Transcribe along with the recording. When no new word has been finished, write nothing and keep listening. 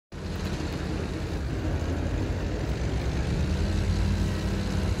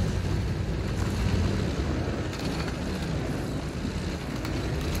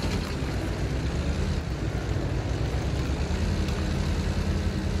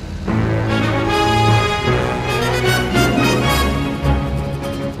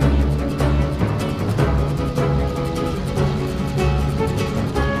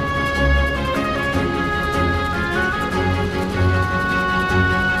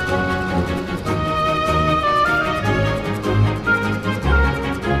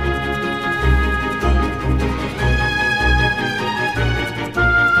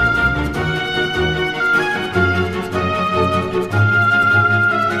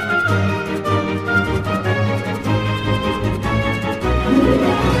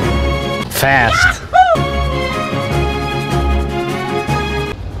fast.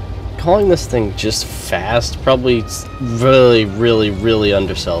 Calling this thing just fast probably really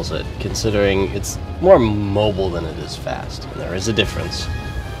undersells it, considering it's more mobile than it is fast, and there is a difference.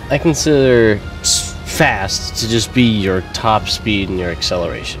 I consider fast to just be your top speed and your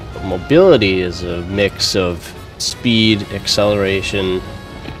acceleration, but mobility is a mix of speed, acceleration,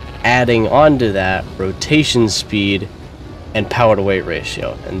 adding onto that rotation speed and power to weight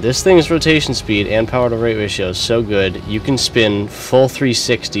ratio. And this thing's rotation speed and power to weight ratio is so good, you can spin full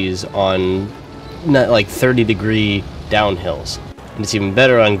 360s on like 30-degree downhills. And it's even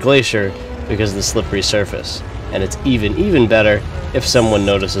better on glacier because of the slippery surface. And it's even better if someone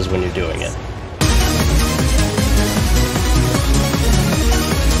notices when you're doing it.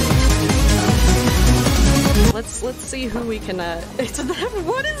 Let's see who we can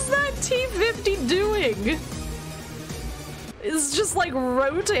what is that T-50 doing? It's just like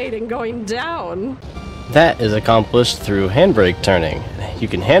rotating, going down. That is accomplished through handbrake turning. You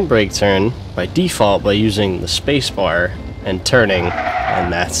can handbrake turn by default by using the spacebar and turning,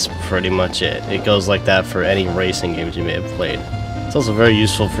 and that's pretty much it. It goes like that for any racing games you may have played. It's also very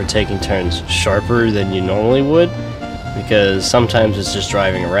useful for taking turns sharper than you normally would, because sometimes it's just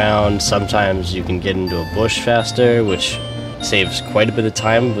driving around, sometimes you can get into a bush faster, which saves quite a bit of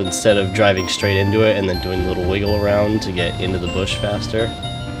time instead of driving straight into it and then doing a little wiggle around to get into the bush faster.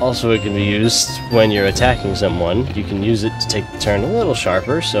 Also, it can be used when you're attacking someone. You can use it to take the turn a little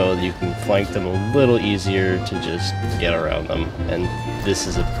sharper so you can flank them a little easier to just get around them, and this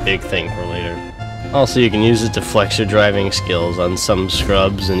is a big thing for later. Also, you can use it to flex your driving skills on some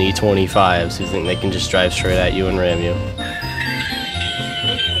scrubs and E25s who think they can just drive straight at you and ram you.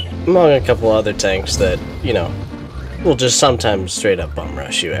 Among a couple other tanks that, you know, will just sometimes straight up bum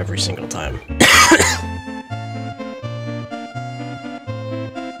rush you every single time.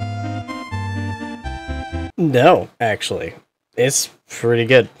 No, actually. It's pretty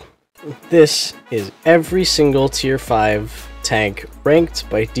good. This is every single tier 5 tank ranked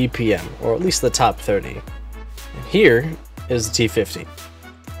by DPM, or at least the top 30. And here is the T-50.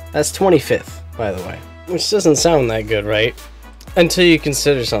 That's 25th, by the way. Which doesn't sound that good, right? Until you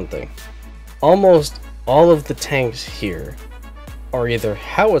consider something. Almost all of the tanks here are either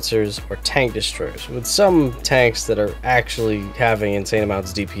howitzers or tank destroyers, with some tanks that are actually having insane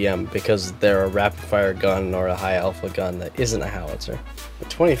amounts of DPM because they're a rapid fire gun or a high alpha gun that isn't a howitzer. The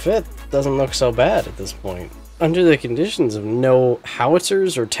 25th doesn't look so bad at this point. Under the conditions of no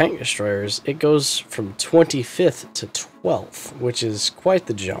howitzers or tank destroyers, it goes from 25th to 12th, which is quite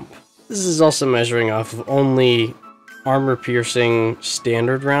the jump. This is also measuring off of only armor-piercing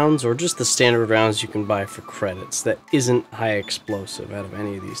standard rounds, or just the standard rounds you can buy for credits that isn't high explosive out of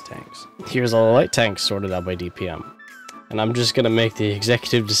any of these tanks. Here's all the light tanks sorted out by DPM. And I'm just going to make the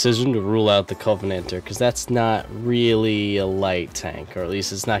executive decision to rule out the Covenanter, because that's not really a light tank, or at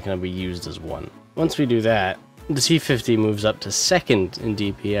least it's not going to be used as one. Once we do that, the T-50 moves up to 2nd in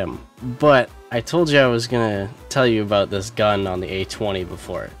DPM. But I told you I was going to tell you about this gun on the A20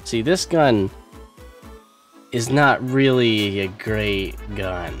 before. See, this gun is not really a great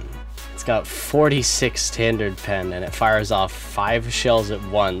gun. It's got 46 standard pen and it fires off 5 shells at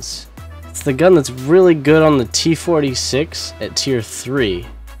once. It's the gun that's really good on the T-46 at tier 3,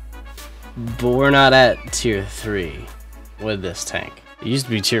 but we're not at tier 3 with this tank. It used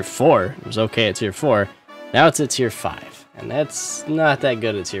to be tier 4, it was okay at tier 4, now it's at tier 5, and that's not that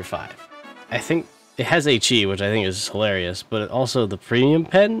good at tier 5. I think it has HE, which I think is hilarious, but also the premium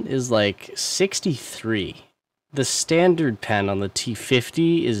pen is like 63. The standard pen on the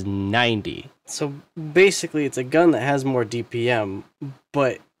T-50 is 90. So basically it's a gun that has more DPM,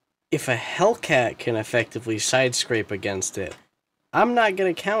 but if a Hellcat can effectively side scrape against it, I'm not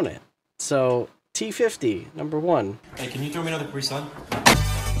gonna count it. So T-50, number 1. Hey, can you throw me another Capri Sun?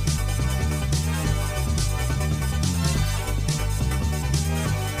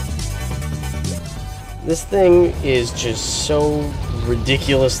 This thing is just so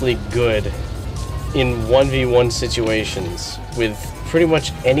ridiculously good in 1v1 situations with pretty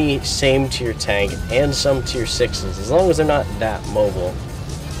much any same tier tank and some tier 6s, as long as they're not that mobile.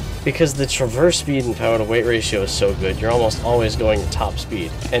 Because the traverse speed and power to weight ratio is so good, you're almost always going at top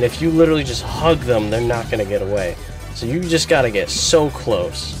speed. And if you literally just hug them, they're not going to get away. So you just got to get so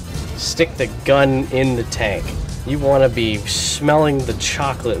close. Stick the gun in the tank. You want to be smelling the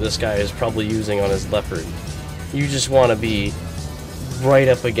chocolate this guy is probably using on his Leopard. You just want to be right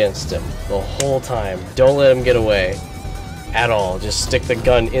up against him the whole time. Don't let him get away at all. Just stick the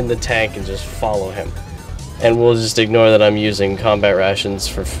gun in the tank and just follow him. and we'll just ignore that I'm using combat rations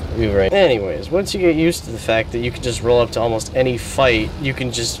for maneuvering. Anyways, once you get used to the fact that you can just roll up to almost any fight, you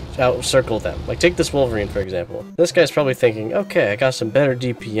can just out-circle them. Like, take this Wolverine, for example. This guy's probably thinking, okay, I got some better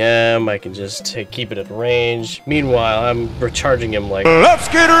DPM, I can just keep it at range. Meanwhile, I'm recharging him like, let's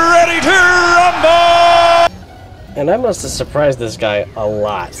get ready to rumble! And I must have surprised this guy a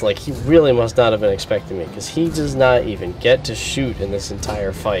lot. Like, he really must not have been expecting me, because he does not even get to shoot in this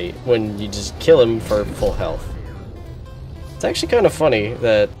entire fight when you just kill him for full health. It's actually kind of funny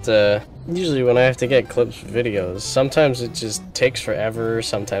that usually when I have to get clips for videos, sometimes it just takes forever,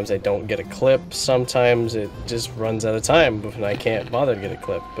 sometimes I don't get a clip, sometimes it just runs out of time and I can't bother to get a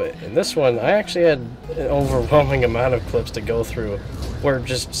clip. But in this one, I actually had an overwhelming amount of clips to go through where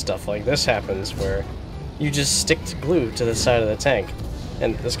just stuff like this happens, where you just stick glue to the side of the tank.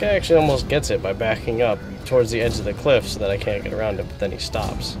 And this guy actually almost gets it by backing up towards the edge of the cliff so that I can't get around him, but then he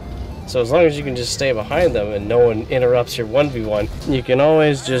stops. So as long as you can just stay behind them and no one interrupts your 1v1, you can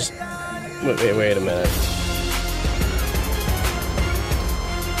always just... Wait a minute.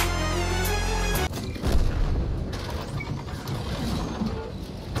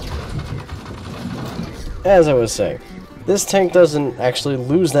 As I was saying, this tank doesn't actually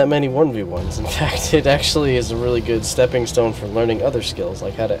lose that many 1v1s. In fact, it actually is a really good stepping stone for learning other skills,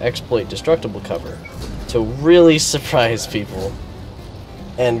 like how to exploit destructible cover, to really surprise people.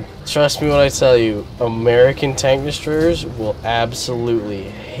 And trust me when I tell you, American tank destroyers will absolutely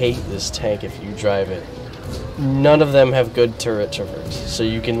hate this tank if you drive it. None of them have good turret traverse, so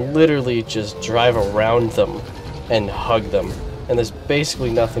you can literally just drive around them and hug them, and there's basically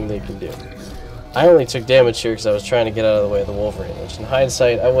nothing they can do. I only took damage here because I was trying to get out of the way of the Wolverine, which in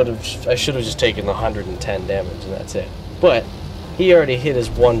hindsight, I should have just taken the 110 damage and that's it. But he already hit his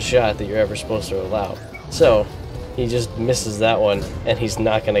one shot that you're ever supposed to allow. So he just misses that one, and he's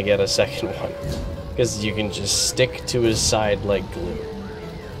not going to get a second one, because you can just stick to his side like glue.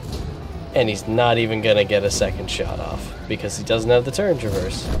 And he's not even going to get a second shot off, because he doesn't have the turn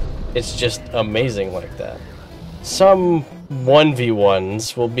traverse. It's just amazing like that. Some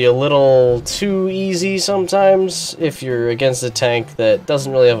 1v1s will be a little too easy sometimes if you're against a tank that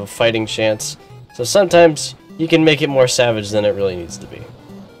doesn't really have a fighting chance. So sometimes you can make it more savage than it really needs to be.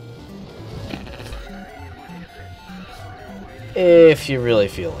 If you really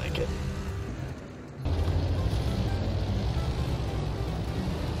feel like it.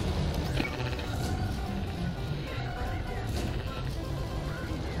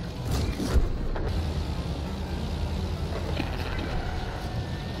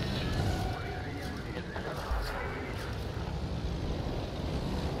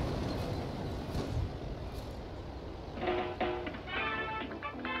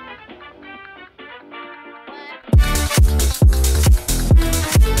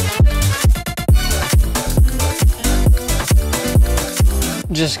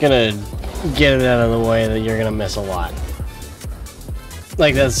 Just gonna get it out of the way that you're gonna miss a lot.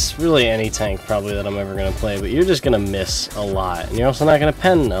 Like, that's really any tank probably that I'm ever gonna play, but you're just gonna miss a lot. And you're also not gonna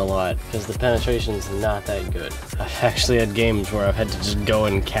pen a lot, because the penetration's not that good. I've actually had games where I've had to just go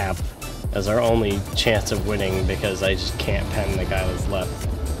and cap as our only chance of winning because I just can't pen the guy that's left.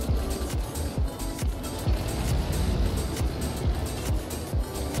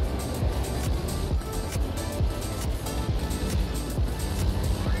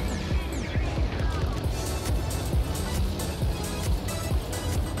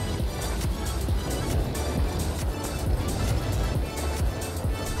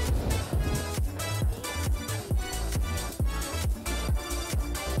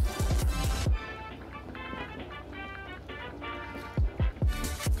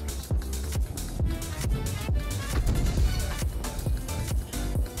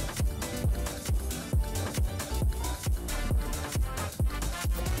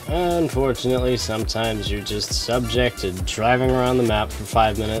 Unfortunately, sometimes you're just subject to driving around the map for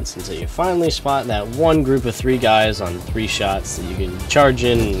 5 minutes until you finally spot that one group of 3 guys on 3 shots that you can charge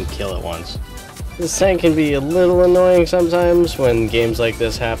in and kill at once. This tank can be a little annoying sometimes when games like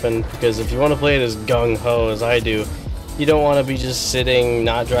this happen, because if you want to play it as gung-ho as I do, you don't want to be just sitting,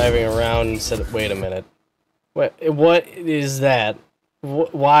 not driving around instead of... Wait a minute. What is that?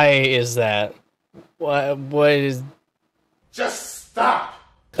 Why is that? What is... Just stop!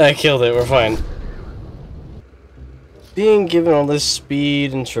 I killed it, we're fine. Being given all this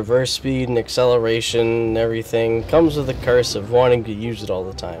speed and traverse speed and acceleration and everything comes with the curse of wanting to use it all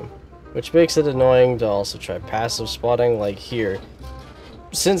the time, which makes it annoying to also try passive spotting like here.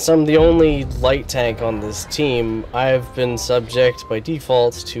 Since I'm the only light tank on this team, I've been subject by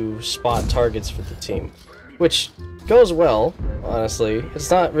default to spot targets for the team, which goes well, honestly. It's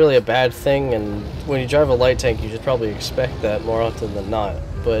not really a bad thing, and when you drive a light tank, you should probably expect that more often than not.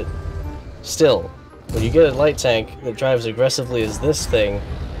 But still, when you get a light tank that drives aggressively as this thing,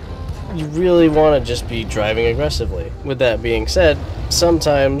 you really want to just be driving aggressively. With that being said,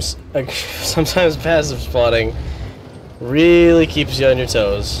 sometimes passive spotting really keeps you on your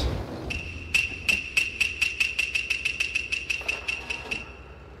toes.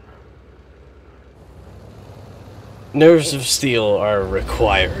 Nerves of steel are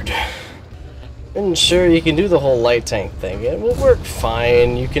required. And sure, you can do the whole light tank thing. It will work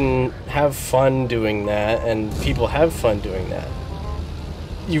fine. You can have fun doing that, and people have fun doing that.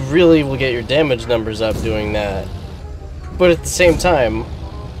 You really will get your damage numbers up doing that. But at the same time,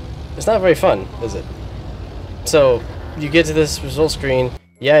 it's not very fun, is it? So, you get to this result screen,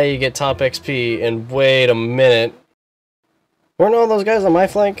 yeah, you get top XP, and wait a minute. Weren't all those guys on my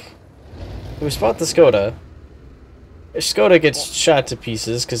flank? We spot the Skoda. Skoda gets shot to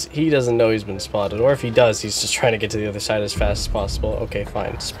pieces because he doesn't know he's been spotted, or if he does, he's just trying to get to the other side as fast as possible. Okay,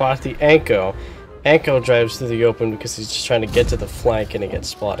 fine. Spot the Anko. Anko drives through the open because he's just trying to get to the flank and he gets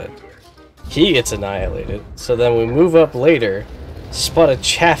spotted. He gets annihilated. So then we move up later, spot a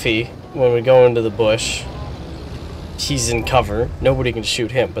Chaffee when we go into the bush. He's in cover. Nobody can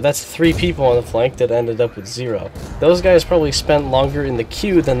shoot him. But that's 3 people on the flank that ended up with 0. Those guys probably spent longer in the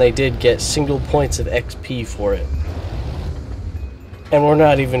queue than they did get single points of XP for it. And we're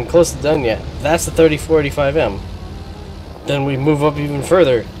not even close to done yet. That's the 3485M. Then we move up even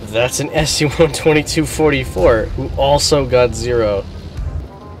further. That's an SU-12244 who also got 0.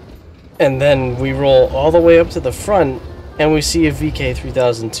 And then we roll all the way up to the front and we see a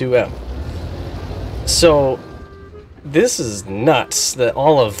VK3002M. So this is nuts that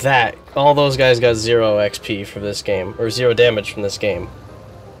all those guys got 0 XP from this game, or 0 damage from this game.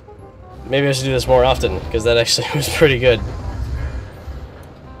 Maybe I should do this more often, because that actually was pretty good.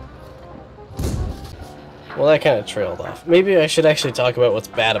 Well, that kind of trailed off. Maybe I should actually talk about what's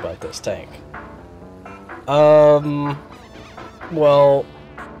bad about this tank. Well,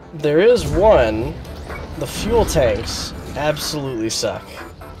 there is one. The fuel tanks absolutely suck.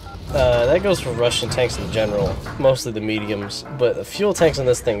 That goes for Russian tanks in general, mostly the mediums, but the fuel tanks on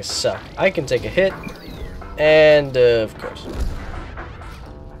this thing suck. I can take a hit, and of course.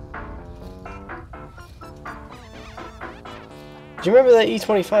 Do you remember that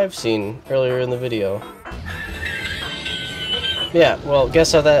E25 scene earlier in the video? Yeah, well,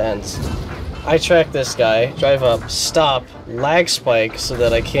 guess how that ends. I track this guy, drive up, stop, lag spike so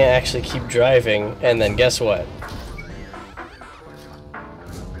that I can't actually keep driving, and then guess what?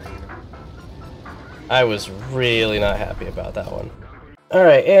 I was really not happy about that one.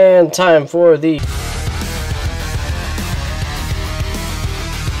 Alright, and time for the...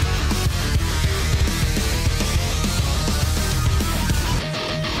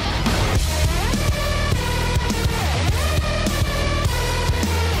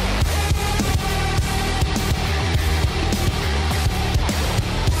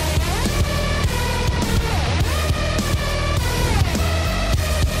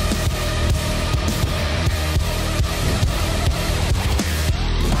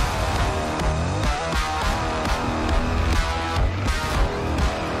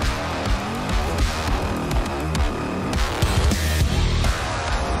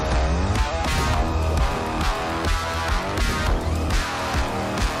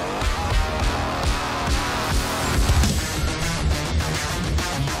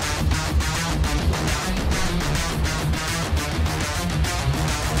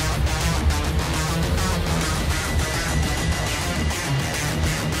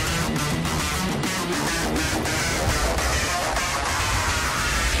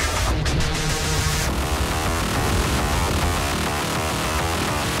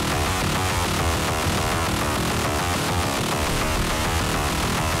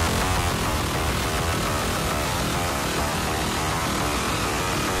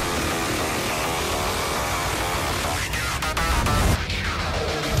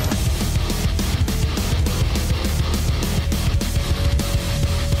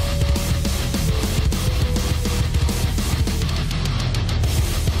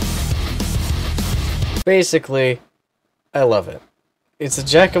 Basically, I love it. It's a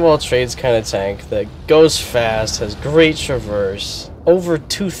jack-of-all-trades kind of tank that goes fast, has great traverse, over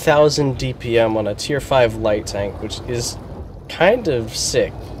 2,000 DPM on a tier 5 light tank, which is kind of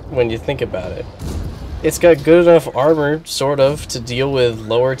sick when you think about it. It's got good enough armor, sort of, to deal with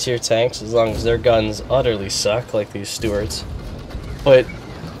lower tier tanks as long as their guns utterly suck, like these Stuarts. But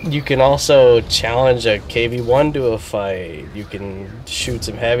You can also challenge a KV-1 to a fight. You can shoot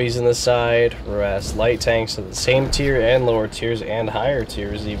some heavies in the side, harass light tanks of the same tier and lower tiers and higher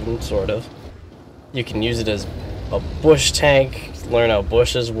tiers even, sort of. You can use it as a bush tank, learn how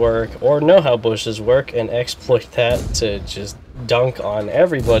bushes work, or know how bushes work and exploit that to just dunk on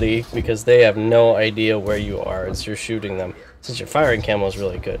everybody because they have no idea where you are as you're shooting them, since your firing camo is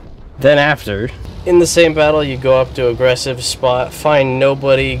really good. Then after, in the same battle, you go up to aggressive spot, find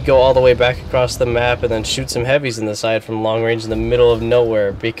nobody, go all the way back across the map, and then shoot some heavies in the side from long range in the middle of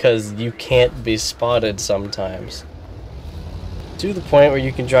nowhere because you can't be spotted sometimes. To the point where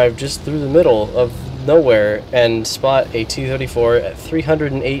you can drive just through the middle of nowhere and spot a T-34 at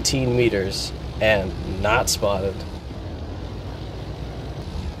 318 meters and not spotted.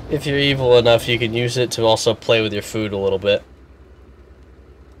 If you're evil enough, you can use it to also play with your food a little bit.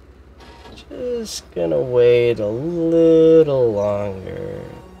 Just gonna wait a little longer.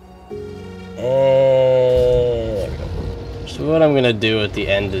 And there we go. So what I'm gonna do at the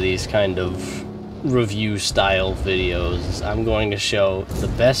end of these kind of review style videos is I'm going to show the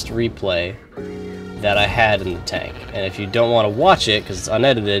best replay that I had in the tank. And if you don't want to watch it because it's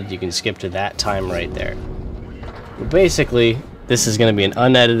unedited, you can skip to that time right there. But basically, this is going to be an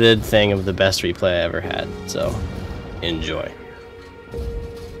unedited thing of the best replay I ever had. So, enjoy.